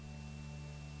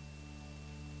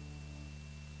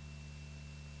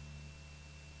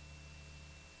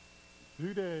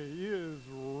Today is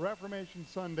Reformation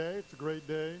Sunday. It's a great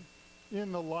day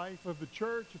in the life of the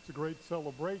church. It's a great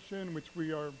celebration, which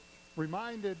we are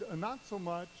reminded not so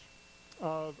much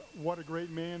of what a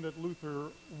great man that Luther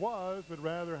was, but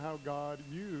rather how God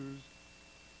used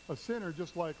a sinner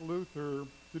just like Luther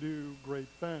to do great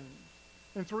things.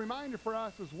 And it's a reminder for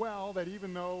us as well that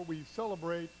even though we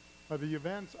celebrate the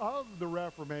events of the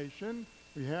Reformation,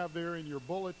 we have there in your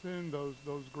bulletin those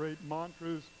great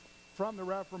mantras from the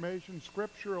Reformation,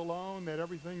 Scripture alone, that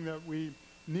everything that we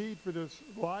need for this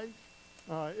life,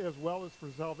 as well as for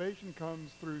salvation, comes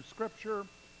through Scripture.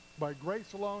 By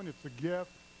grace alone, it's a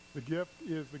gift. The gift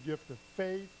is the gift of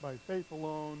faith, by faith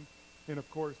alone, and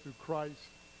of course through Christ,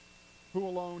 who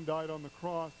alone died on the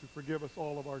cross to forgive us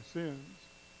all of our sins.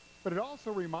 But it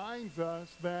also reminds us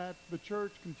that the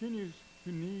church continues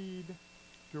to need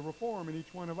to reform, and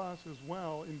each one of us as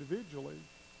well individually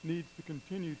needs to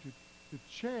continue to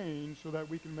change so that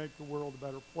we can make the world a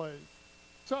better place.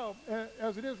 So,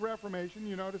 as it is Reformation,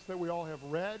 you notice that we all have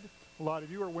red. A lot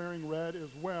of you are wearing red as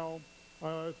well.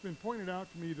 It's been pointed out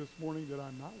to me this morning that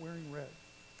I'm not wearing red.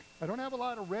 I don't have a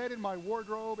lot of red in my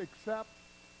wardrobe except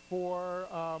for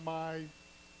my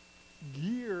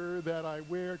gear that I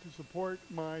wear to support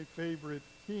my favorite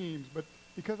teams. But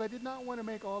because I did not want to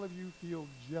make all of you feel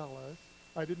jealous,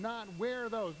 I did not wear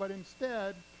those, but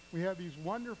instead we have these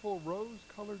wonderful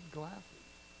rose-colored glasses.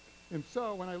 And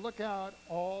so when I look out,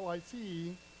 all I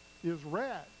see is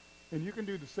red. And you can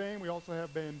do the same. We also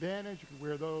have bandanas. You can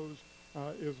wear those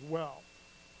as well.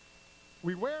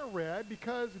 We wear red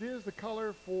because it is the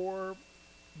color for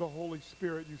the Holy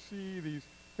Spirit. You see these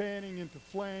fanning into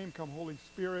flame, come Holy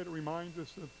Spirit. It reminds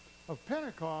us of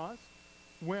Pentecost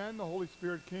when the Holy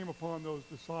Spirit came upon those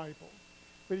disciples.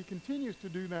 But he continues to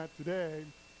do that today.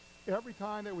 Every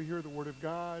time that we hear the Word of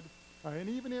God, and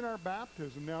even in our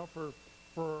baptism now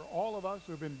for all of us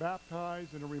who have been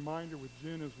baptized, and a reminder with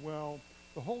Jen as well,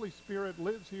 the Holy Spirit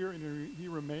lives here and he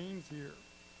remains here.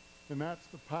 And that's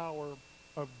the power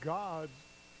of God's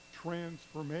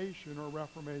transformation or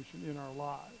reformation in our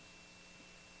lives.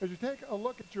 As you take a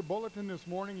look at your bulletin this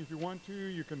morning, if you want to,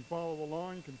 you can follow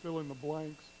along, you can fill in the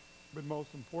blanks, but most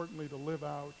importantly, to live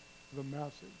out the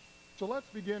message. So let's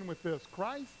begin with this.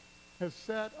 Christ has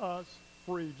set us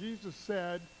free. Jesus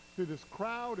said to this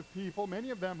crowd of people,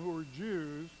 many of them who were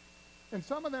Jews, and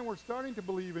some of them were starting to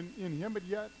believe in him, but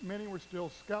yet many were still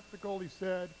skeptical. He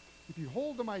said, if you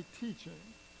hold to my teaching,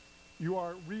 you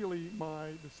are really my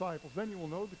disciples. Then you will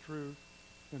know the truth,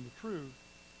 and the truth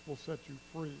will set you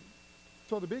free.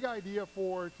 So the big idea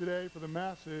for today, for the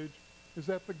message, is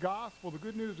that the gospel, the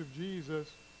good news of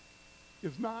Jesus,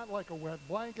 is not like a wet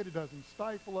blanket. It doesn't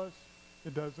stifle us.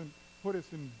 It doesn't put us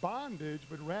in bondage,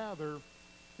 but rather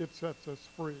it sets us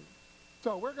free.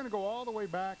 So we're going to go all the way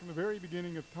back in the very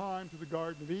beginning of time to the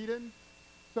Garden of Eden.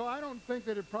 So I don't think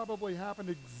that it probably happened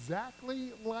exactly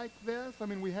like this. I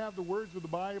mean, we have the words of the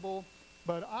Bible,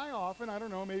 but I often, I don't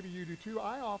know, maybe you do too,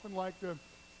 I often like to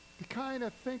kind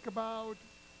of think about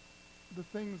the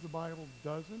things the Bible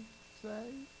doesn't say.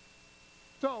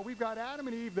 So we've got Adam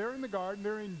and Eve, they're in the garden,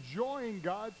 they're enjoying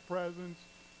God's presence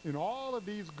in all of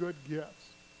these good gifts.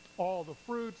 All the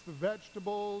fruits, the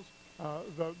vegetables,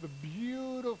 the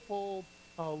beautiful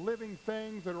living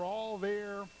things that are all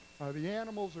there. The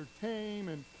animals are tame,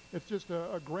 and it's just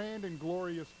a grand and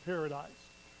glorious paradise.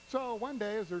 So one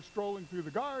day as they're strolling through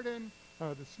the garden,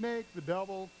 the snake, the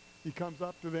devil, he comes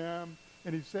up to them,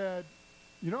 and he said,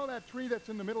 you know that tree that's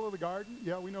in the middle of the garden?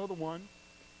 Yeah, we know the one.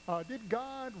 Did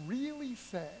God really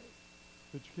say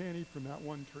that you can't eat from that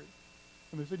one tree?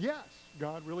 And they said, yes,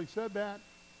 God really said that.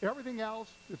 Everything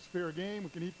else, it's fair game. We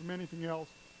can eat from anything else,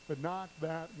 but not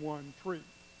that one tree.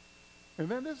 And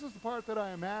then this is the part that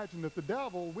I imagine that the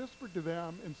devil whispered to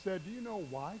them and said, do you know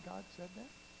why God said that?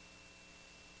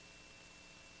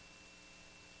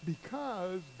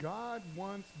 Because God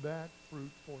wants that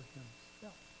fruit for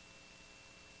himself.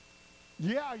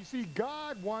 Yeah, you see,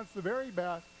 God wants the very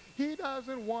best. He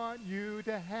doesn't want you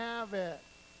to have it.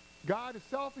 God is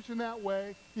selfish in that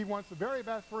way. He wants the very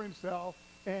best for himself,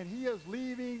 and he is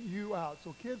leaving you out.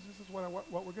 So kids, this is what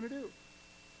we're going to do.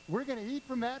 We're going to eat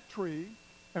from that tree,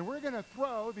 and we're going to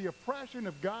throw the oppression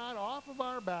of God off of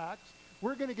our backs.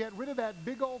 We're going to get rid of that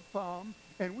big old thumb,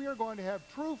 and we are going to have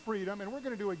true freedom, and we're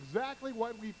going to do exactly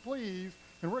what we please,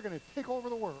 and we're going to take over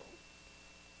the world.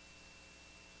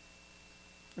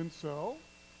 And so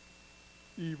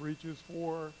Eve reaches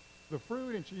for the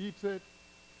fruit, and she eats it.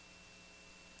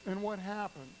 And what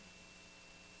happened?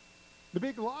 The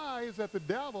big lie is that the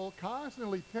devil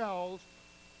constantly tells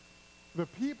the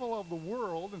people of the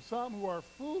world, and some who are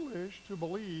foolish to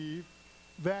believe,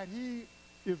 that he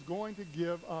is going to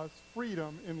give us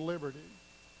freedom and liberty.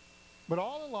 But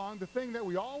all along, the thing that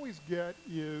we always get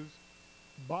is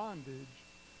bondage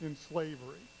and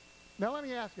slavery. Now let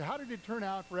me ask you, how did it turn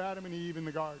out for Adam and Eve in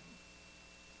the garden?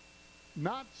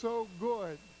 Not so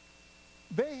good.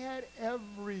 They had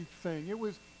everything. It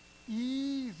was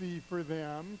easy for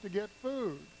them to get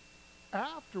food.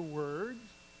 Afterwards,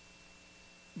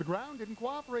 the ground didn't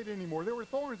cooperate anymore. There were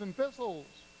thorns and thistles.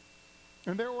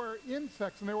 And there were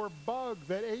insects and there were bugs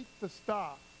that ate the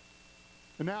stuff.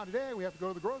 And now today we have to go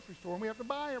to the grocery store and we have to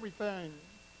buy everything.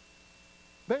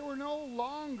 They were no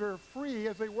longer free,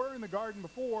 as they were in the garden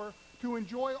before, to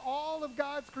enjoy all of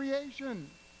God's creation.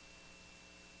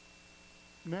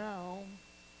 Now,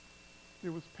 it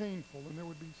was painful and there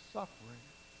would be suffering.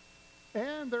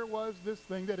 And there was this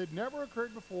thing that had never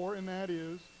occurred before, and that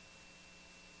is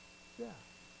death.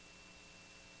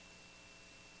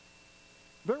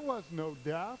 There was no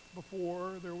death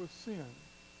before there was sin.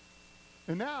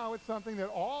 And now it's something that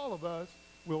all of us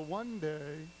will one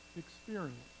day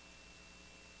experience.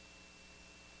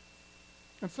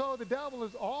 And so the devil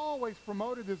has always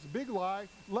promoted this big lie,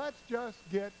 let's just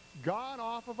get God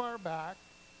off of our back,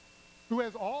 who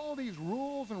has all these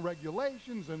rules and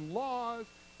regulations and laws,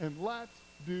 and let's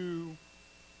do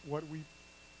what we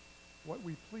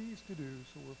please to do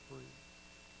so we're free.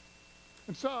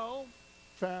 And so,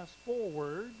 fast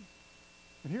forward,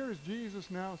 and here is Jesus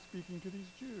now speaking to these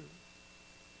Jews.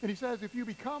 And he says, if you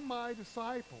become my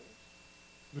disciples,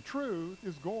 the truth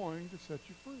is going to set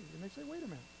you free. And they say, wait a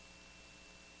minute.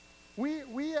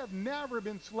 We have never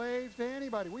been slaves to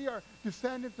anybody. We are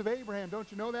descendants of Abraham.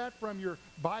 Don't you know that from your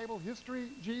Bible history,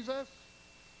 Jesus?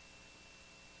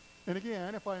 And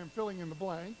again, if I am filling in the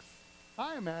blanks,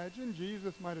 I imagine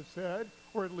Jesus might have said,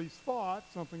 or at least thought,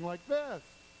 something like this.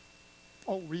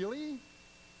 Oh, really?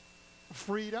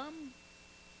 Freedom?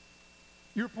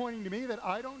 You're pointing to me that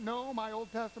I don't know my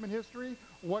Old Testament history?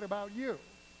 What about you?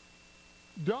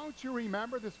 Don't you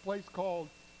remember this place called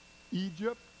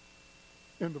Egypt?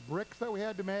 And the bricks that we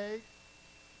had to make,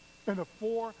 and the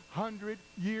 400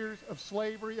 years of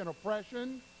slavery and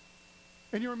oppression.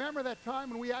 And you remember that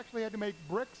time when we actually had to make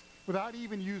bricks without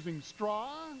even using straw?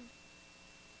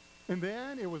 And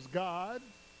then it was God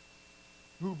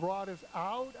who brought us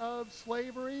out of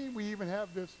slavery. We even have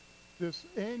this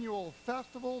annual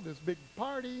festival, this big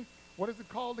party. What is it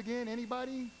called again?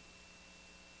 Anybody?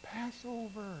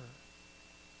 Passover.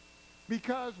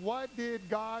 Because what did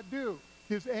God do?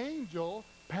 His angel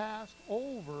passed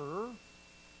over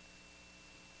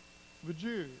the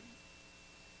Jews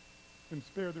and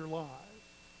spared their lives.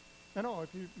 And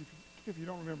if you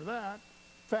don't remember that,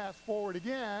 fast forward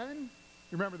again.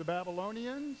 You remember the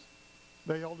Babylonians?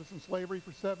 They held us in slavery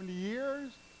for 70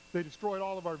 years. They destroyed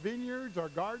all of our vineyards, our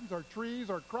gardens, our trees,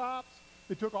 our crops.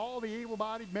 They took all the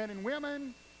able-bodied men and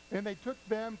women, and they took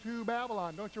them to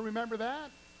Babylon. Don't you remember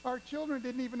that? Our children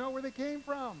didn't even know where they came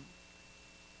from.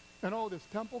 And this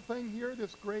temple thing here,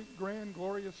 this great, grand,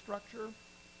 glorious structure,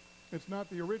 it's not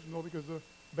the original because the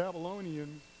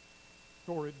Babylonians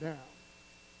tore it down.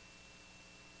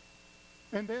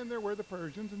 And then there were the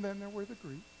Persians, and then there were the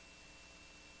Greeks.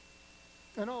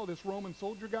 And this Roman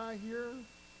soldier guy here,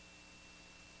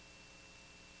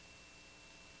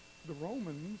 the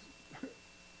Romans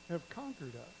have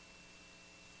conquered us.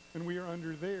 And we are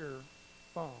under their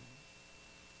thumb.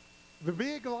 The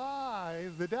big lie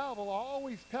is the devil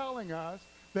always telling us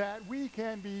that we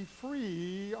can be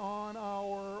free on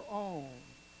our own.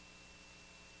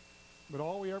 But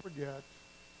all we ever get,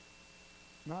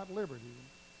 not liberty,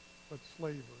 but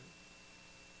slavery.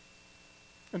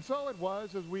 And so it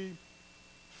was as we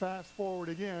fast forward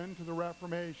again to the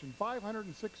Reformation.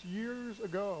 506 years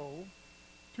ago,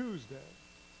 Tuesday,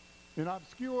 an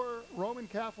obscure Roman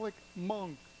Catholic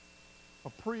monk, a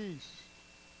priest,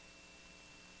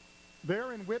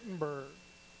 there in Wittenberg,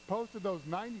 posted those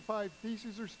 95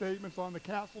 theses or statements on the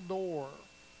castle door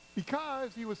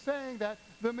because he was saying that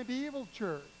the medieval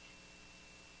church,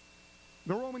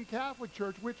 the Roman Catholic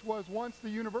Church, which was once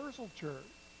the universal church,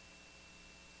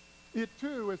 it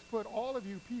too has put all of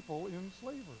you people in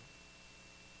slavery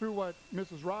through what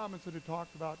Mrs. Robinson had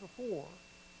talked about before.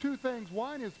 Two things.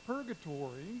 One is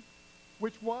purgatory,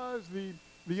 which was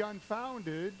the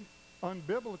unfounded,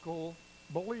 unbiblical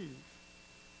belief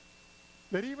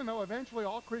that even though eventually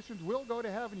all Christians will go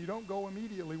to heaven, you don't go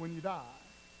immediately when you die.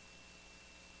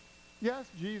 Yes,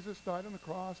 Jesus died on the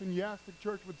cross, and yes, the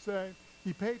church would say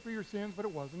he paid for your sins, but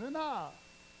it wasn't enough.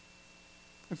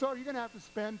 And so you're going to have to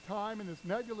spend time in this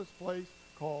nebulous place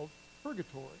called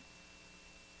purgatory.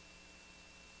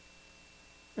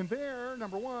 And there,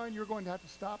 number one, you're going to have to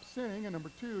stop sinning, and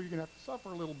number two, you're going to have to suffer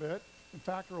a little bit, in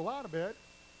fact, or a lot of it,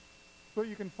 so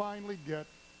you can finally get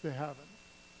to heaven.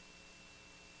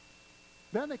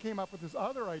 Then they came up with this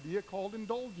other idea called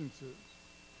indulgences.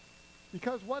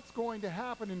 Because what's going to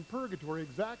happen in purgatory,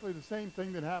 exactly the same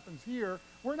thing that happens here,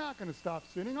 we're not going to stop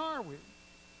sinning, are we?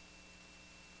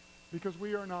 Because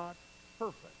we are not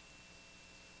perfect.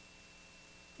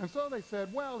 And so they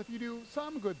said, well, if you do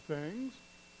some good things,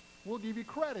 we'll give you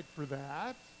credit for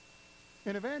that,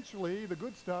 and eventually the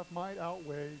good stuff might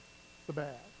outweigh the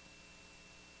bad.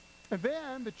 And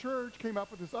then the church came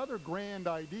up with this other grand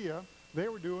idea. They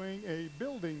were doing a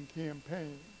building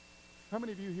campaign. How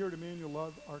many of you here at Emmanuel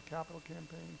love our capital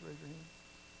campaigns? Raise your hand.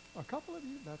 A couple of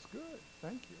you? That's good.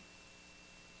 Thank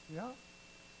you. Yeah.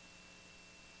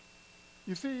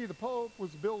 You see, the Pope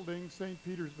was building St.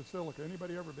 Peter's Basilica.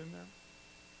 Anybody ever been there?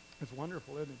 It's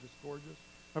wonderful, isn't it? Just gorgeous.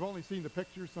 I've only seen the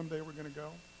pictures. Someday we're going to go.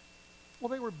 Well,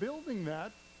 they were building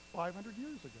that 500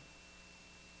 years ago.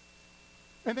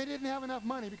 And they didn't have enough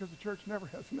money because the church never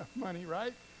has enough money,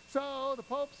 right? So the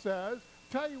Pope says,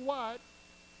 tell you what,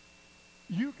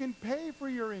 you can pay for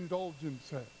your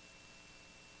indulgences.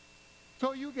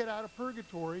 So you get out of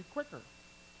purgatory quicker.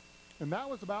 And that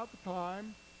was about the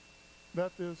time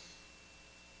that this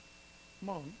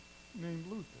monk named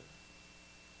Luther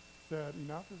said,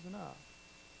 enough is enough.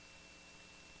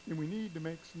 And we need to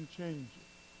make some changes.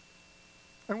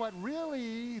 And what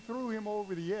really threw him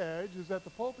over the edge is that the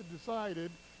Pope had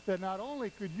decided that not only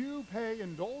could you pay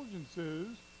indulgences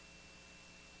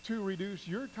to reduce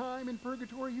your time in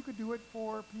purgatory, you could do it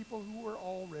for people who were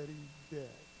already dead.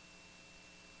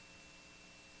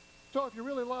 So if you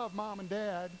really love mom and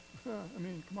dad, I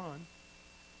mean, come on,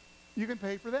 you can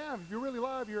pay for them. If you really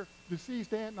love your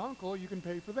deceased aunt and uncle, you can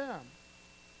pay for them.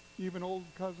 Even old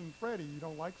cousin Freddie you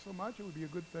don't like so much, it would be a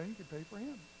good thing, you could pay for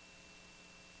him.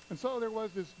 And so there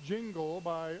was this jingle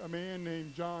by a man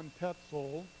named John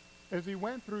Tetzel. As he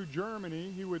went through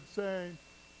Germany, he would say,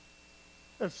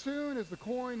 as soon as the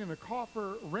coin in the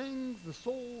coffer rings, the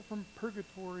soul from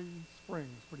purgatory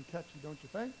springs. Pretty catchy, don't you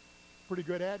think? Pretty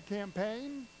good ad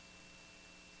campaign.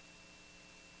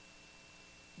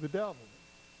 The devil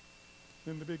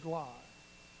in the big lie.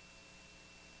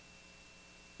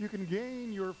 You can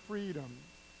gain your freedom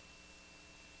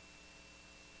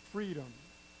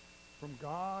from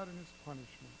God and his punishment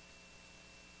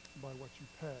by what you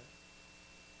pay.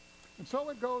 And so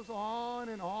it goes on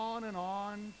and on and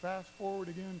on. Fast forward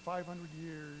again 500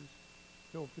 years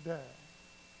till today.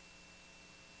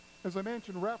 As I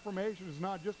mentioned, Reformation is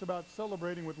not just about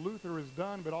celebrating what Luther has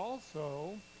done, but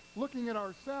also looking at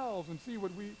ourselves and see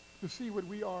what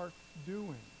we are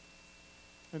doing,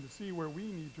 and to see where we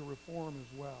need to reform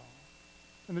as well.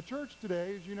 And the church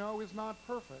today, as you know, is not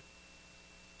perfect.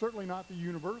 Certainly not the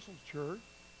universal church.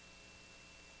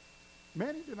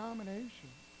 Many denominations,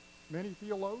 many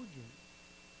theologians,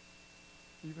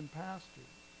 even pastors,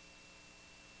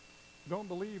 don't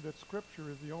believe that Scripture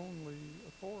is the only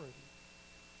authority.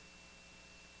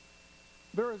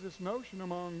 There is this notion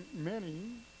among many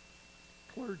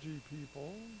clergy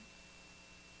people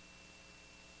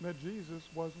that Jesus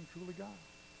wasn't truly God.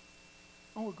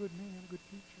 Oh, a good man, a good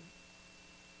teacher,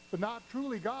 but not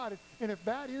truly God. And if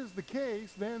that is the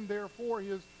case, then therefore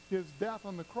his death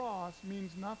on the cross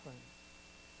means nothing.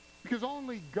 Because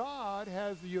only God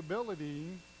has the ability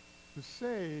to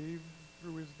save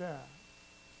through his death.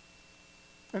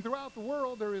 And throughout the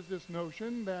world there is this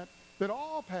notion that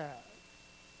all paths,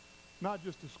 not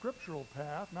just a scriptural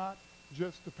path, not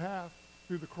just the path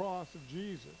through the cross of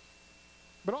Jesus,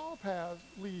 but all paths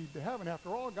lead to heaven. After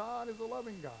all, God is a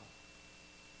loving God.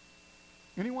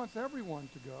 And he wants everyone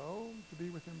to go to be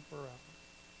with him forever.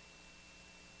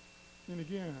 And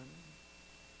again,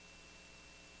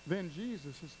 then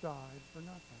Jesus has died for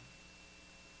nothing.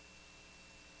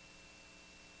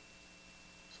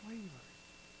 Slavery,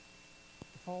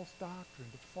 to false doctrine,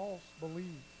 to false belief.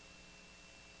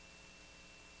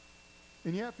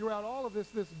 And yet throughout all of this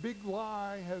big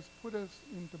lie has put us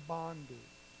into bondage.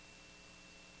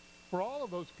 For all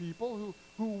of those people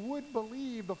who would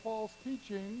believe the false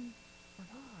teaching, we're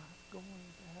not going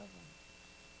to heaven.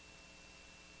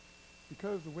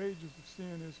 Because the wages of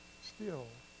sin is still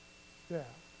death.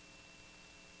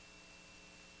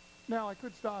 Now, I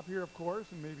could stop here, of course,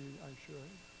 and maybe I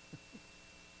should.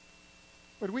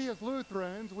 But we as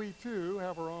Lutherans, we too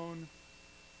have our own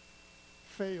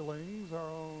failings, our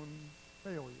own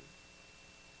failures.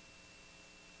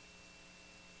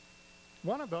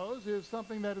 One of those is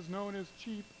something that is known as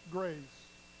cheap grace.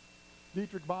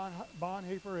 Dietrich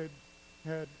Bonhoeffer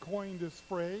had coined this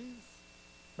phrase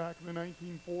back in the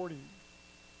 1940s.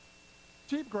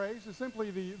 Cheap grace is simply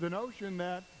the notion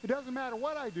that it doesn't matter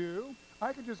what I do,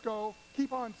 I can just go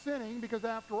keep on sinning because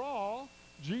after all,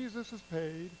 Jesus has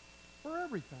paid for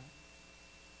everything.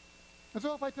 And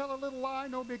so if I tell a little lie,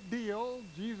 no big deal.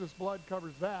 Jesus' blood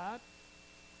covers that.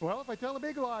 Well, if I tell a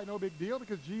big lie, no big deal,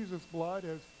 because Jesus' blood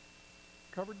has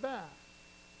covered that.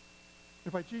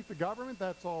 If I cheat the government,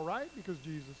 that's all right, because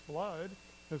Jesus' blood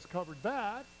has covered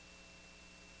that.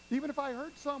 Even if I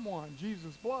hurt someone,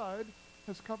 Jesus' blood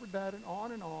has covered that, and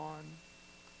on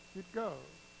it goes.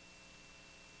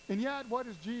 And yet, what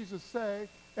does Jesus say?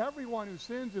 Everyone who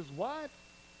sins is what?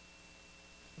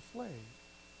 A slave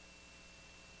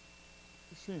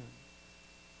to sin.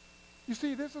 You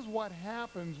see, this is what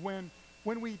happens when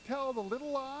we tell the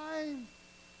little lie,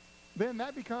 then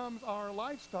that becomes our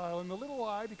lifestyle, and the little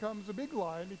lie becomes a big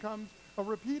lie, and becomes a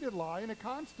repeated lie and a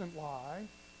constant lie,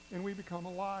 and we become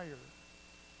a liar.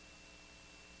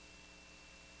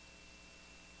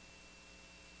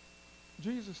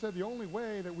 Jesus said the only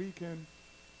way that we can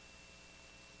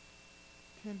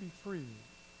be free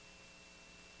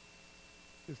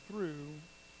is through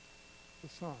the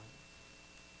Son,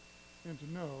 and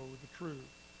to know the truth.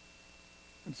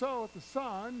 And so if the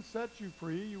Son sets you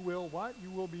free, you will what? You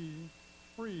will be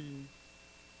free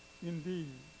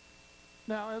indeed.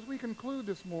 Now, as we conclude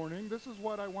this morning, this is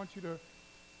what I want you to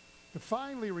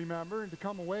finally remember and to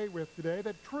come away with today,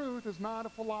 that truth is not a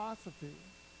philosophy.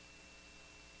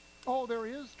 Oh, there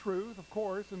is truth, of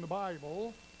course, in the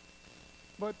Bible,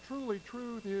 but truly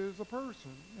truth is a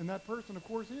person, and that person, of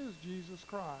course, is Jesus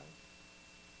Christ.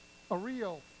 A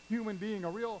real human being, a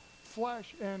real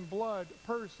flesh and blood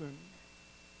person.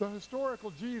 The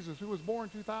historical Jesus who was born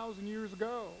 2,000 years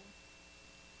ago.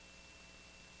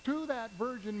 To that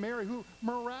Virgin Mary who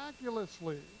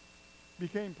miraculously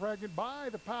became pregnant by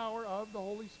the power of the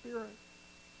Holy Spirit.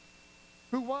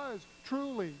 Who was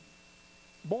truly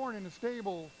born in a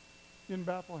stable in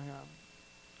Bethlehem.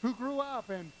 Who grew up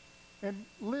and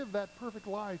lived that perfect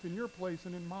life in your place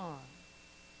and in mine.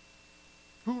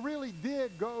 Who really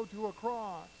did go to a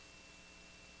cross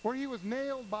where he was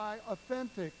nailed by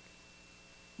authentic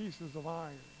pieces of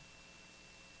iron.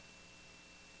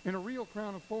 And a real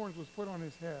crown of thorns was put on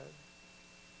his head.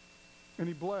 And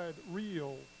he bled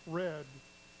real red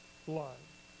blood.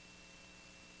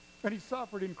 And he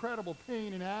suffered incredible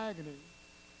pain and agony.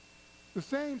 The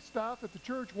same stuff that the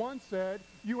church once said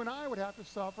you and I would have to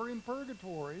suffer in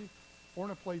purgatory or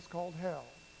in a place called hell.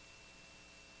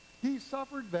 He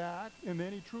suffered that, and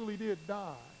then he truly did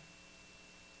die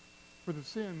for the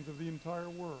sins of the entire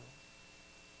world.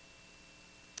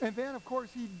 And then, of course,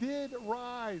 he did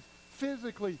rise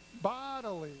physically,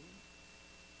 bodily,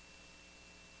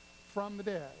 from the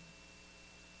dead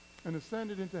and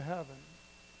ascended into heaven.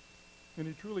 And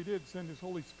he truly did send his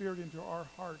Holy Spirit into our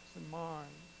hearts and minds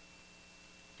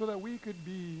so that we could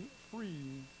be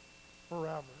free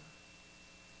forever.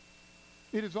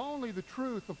 It is only the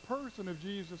truth, the person of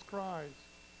Jesus Christ,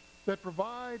 that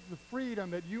provides the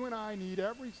freedom that you and I need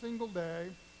every single day,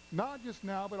 not just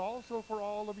now, but also for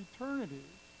all of eternity,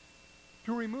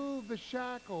 to remove the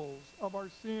shackles of our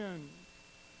sins,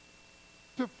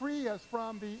 to free us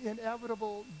from the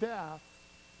inevitable death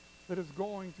that is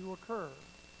going to occur,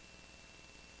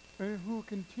 and who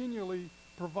continually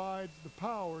provides the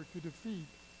power to defeat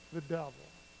the devil.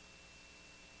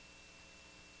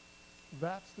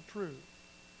 That's the truth.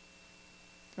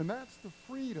 And that's the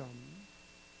freedom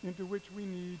into which we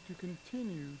need to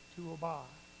continue to abide.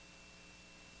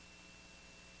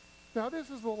 Now, this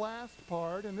is the last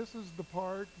part, and this is the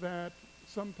part that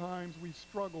sometimes we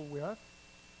struggle with.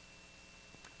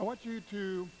 I want you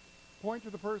to point to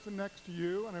the person next to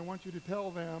you, and I want you to tell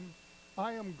them,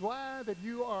 I am glad that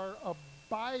you are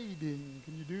abiding.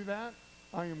 Can you do that?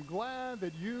 I am glad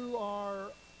that you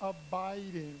are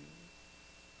abiding.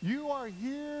 You are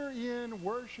here in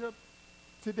worship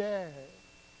today.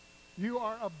 You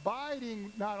are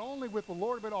abiding not only with the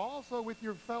Lord, but also with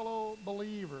your fellow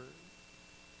believers.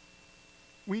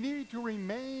 We need to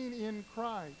remain in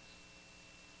Christ.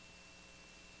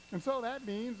 And so that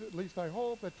means, at least I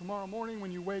hope, that tomorrow morning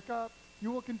when you wake up,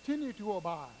 you will continue to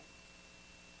abide.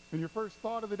 And your first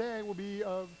thought of the day will be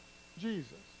of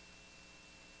Jesus.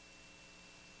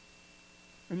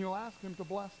 And you'll ask him to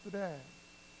bless the day.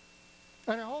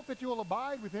 And I hope that you will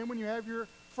abide with him when you have your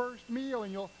first meal,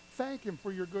 and you'll thank him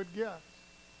for your good gifts.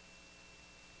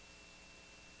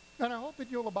 And I hope that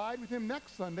you'll abide with him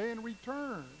next Sunday and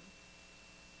return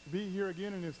to be here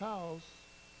again in his house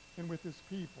and with his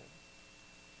people.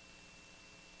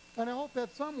 And I hope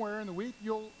that somewhere in the week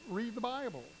you'll read the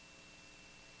Bible,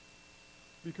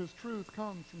 because truth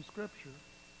comes from Scripture.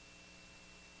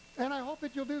 And I hope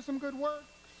that you'll do some good works,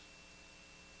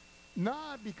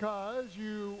 not because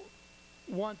you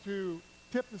want to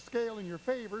tip the scale in your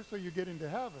favor so you get into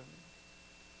heaven,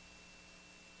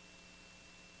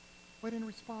 but in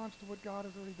response to what God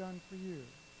has already done for you.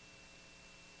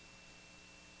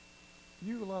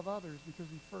 You love others because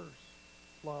he first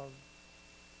loved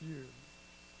you.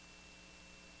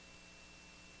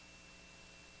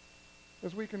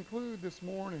 As we conclude this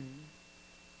morning,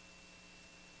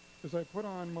 as I put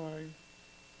on my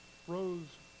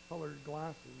rose-colored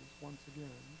glasses once again,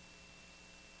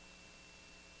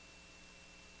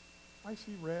 I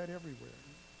see red everywhere.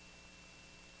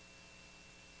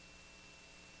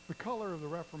 The color of the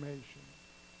Reformation,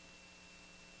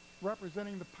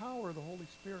 representing the power of the Holy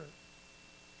Spirit.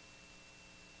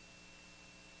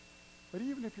 But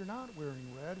even if you're not wearing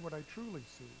red, what I truly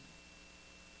see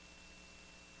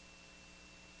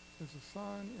is a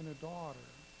son and a daughter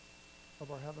of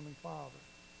our Heavenly Father,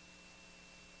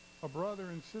 a brother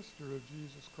and sister of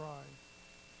Jesus Christ.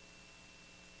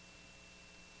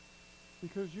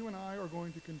 Because you and I are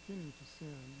going to continue to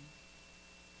sin,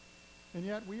 and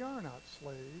yet we are not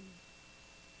slaves,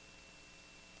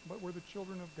 but we're the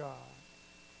children of God.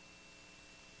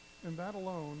 And that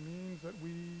alone means that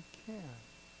we can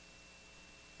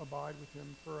abide with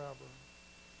him forever.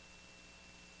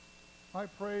 I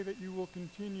pray that you will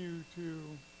continue to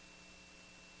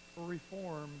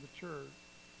reform the church.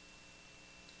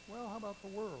 Well, how about the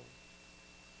world?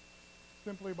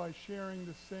 Simply by sharing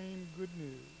the same good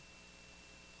news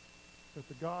that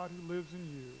the God who lives in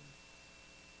you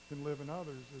can live in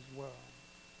others as well.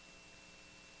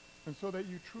 And so that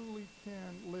you truly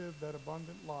can live that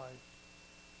abundant life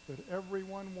that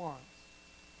everyone wants,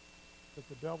 that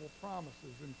the devil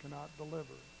promises and cannot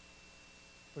deliver.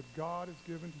 But God has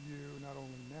given to you not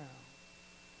only now,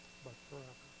 but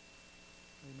forever.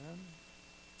 Amen?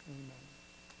 Amen.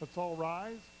 Let's all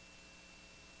rise.